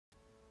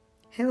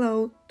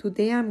Hello,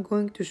 today I'm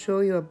going to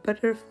show you a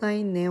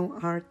butterfly nail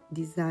art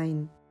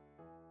design.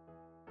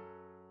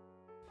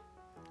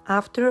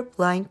 After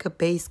applying a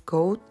base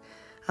coat,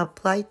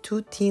 apply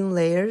 2 thin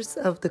layers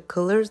of the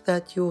colors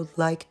that you would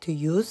like to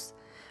use.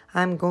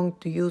 I'm going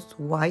to use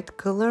white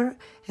color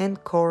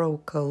and coral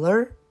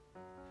color.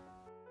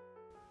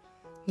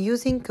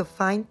 Using a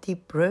fine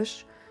tip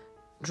brush,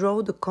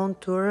 draw the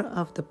contour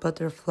of the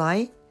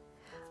butterfly.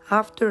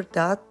 After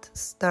that,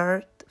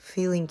 start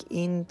filling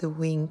in the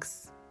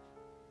wings.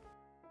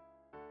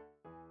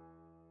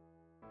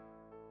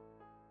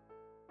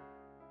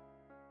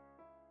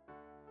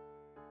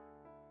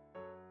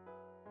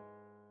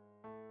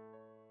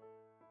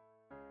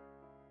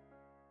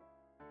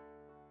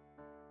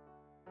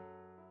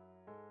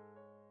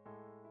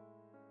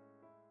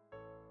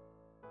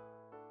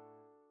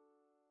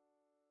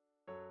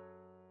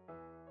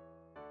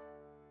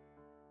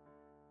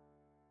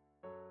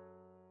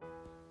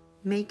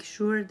 Make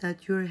sure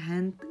that your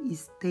hand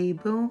is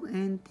stable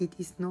and it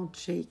is not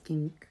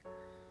shaking.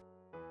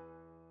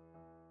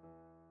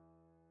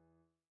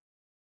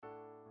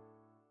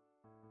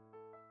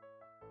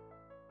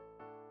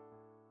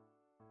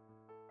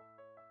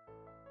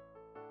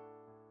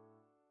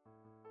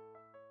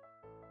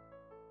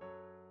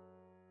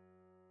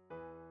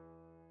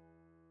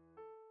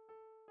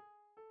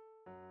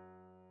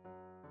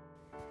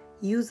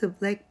 Use a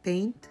black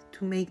paint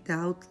to make the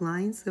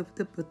outlines of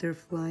the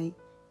butterfly.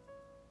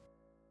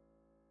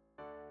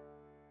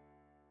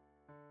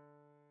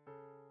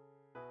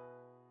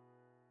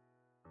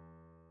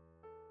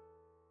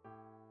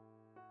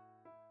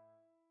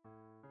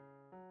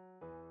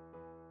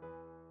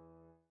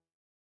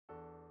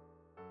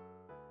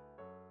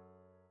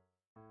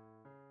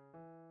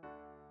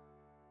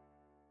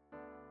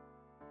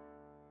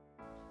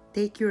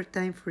 Take your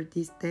time for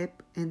this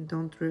step and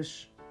don't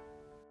rush.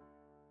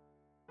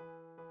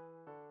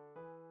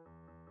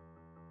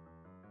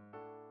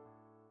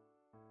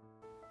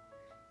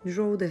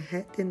 Draw the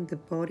head and the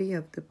body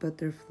of the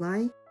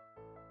butterfly.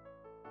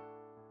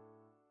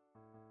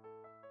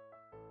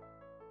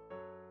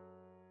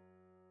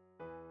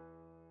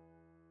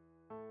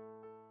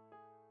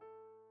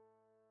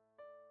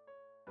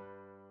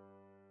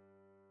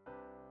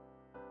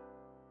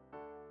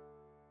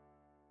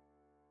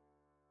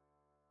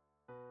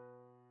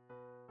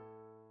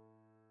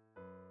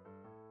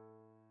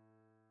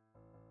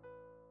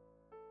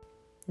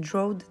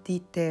 Draw the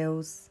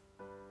details.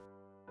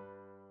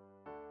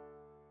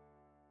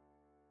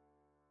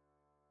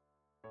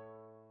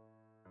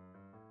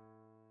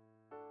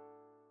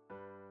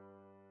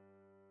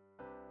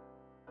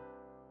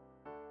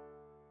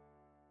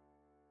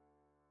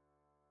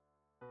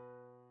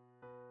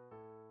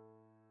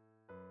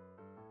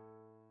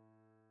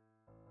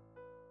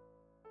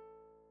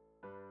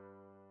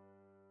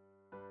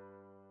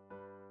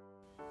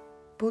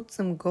 Put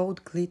some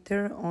gold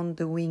glitter on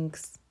the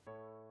wings.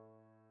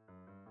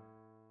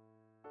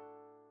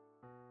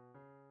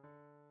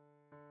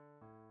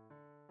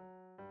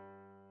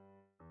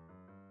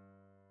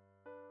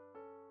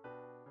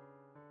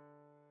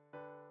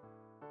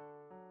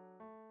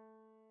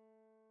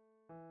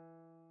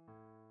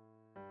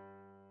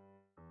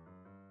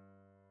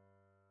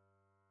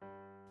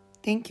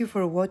 Thank you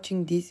for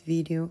watching this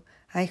video.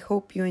 I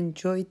hope you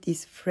enjoyed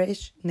this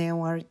fresh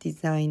nail art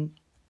design.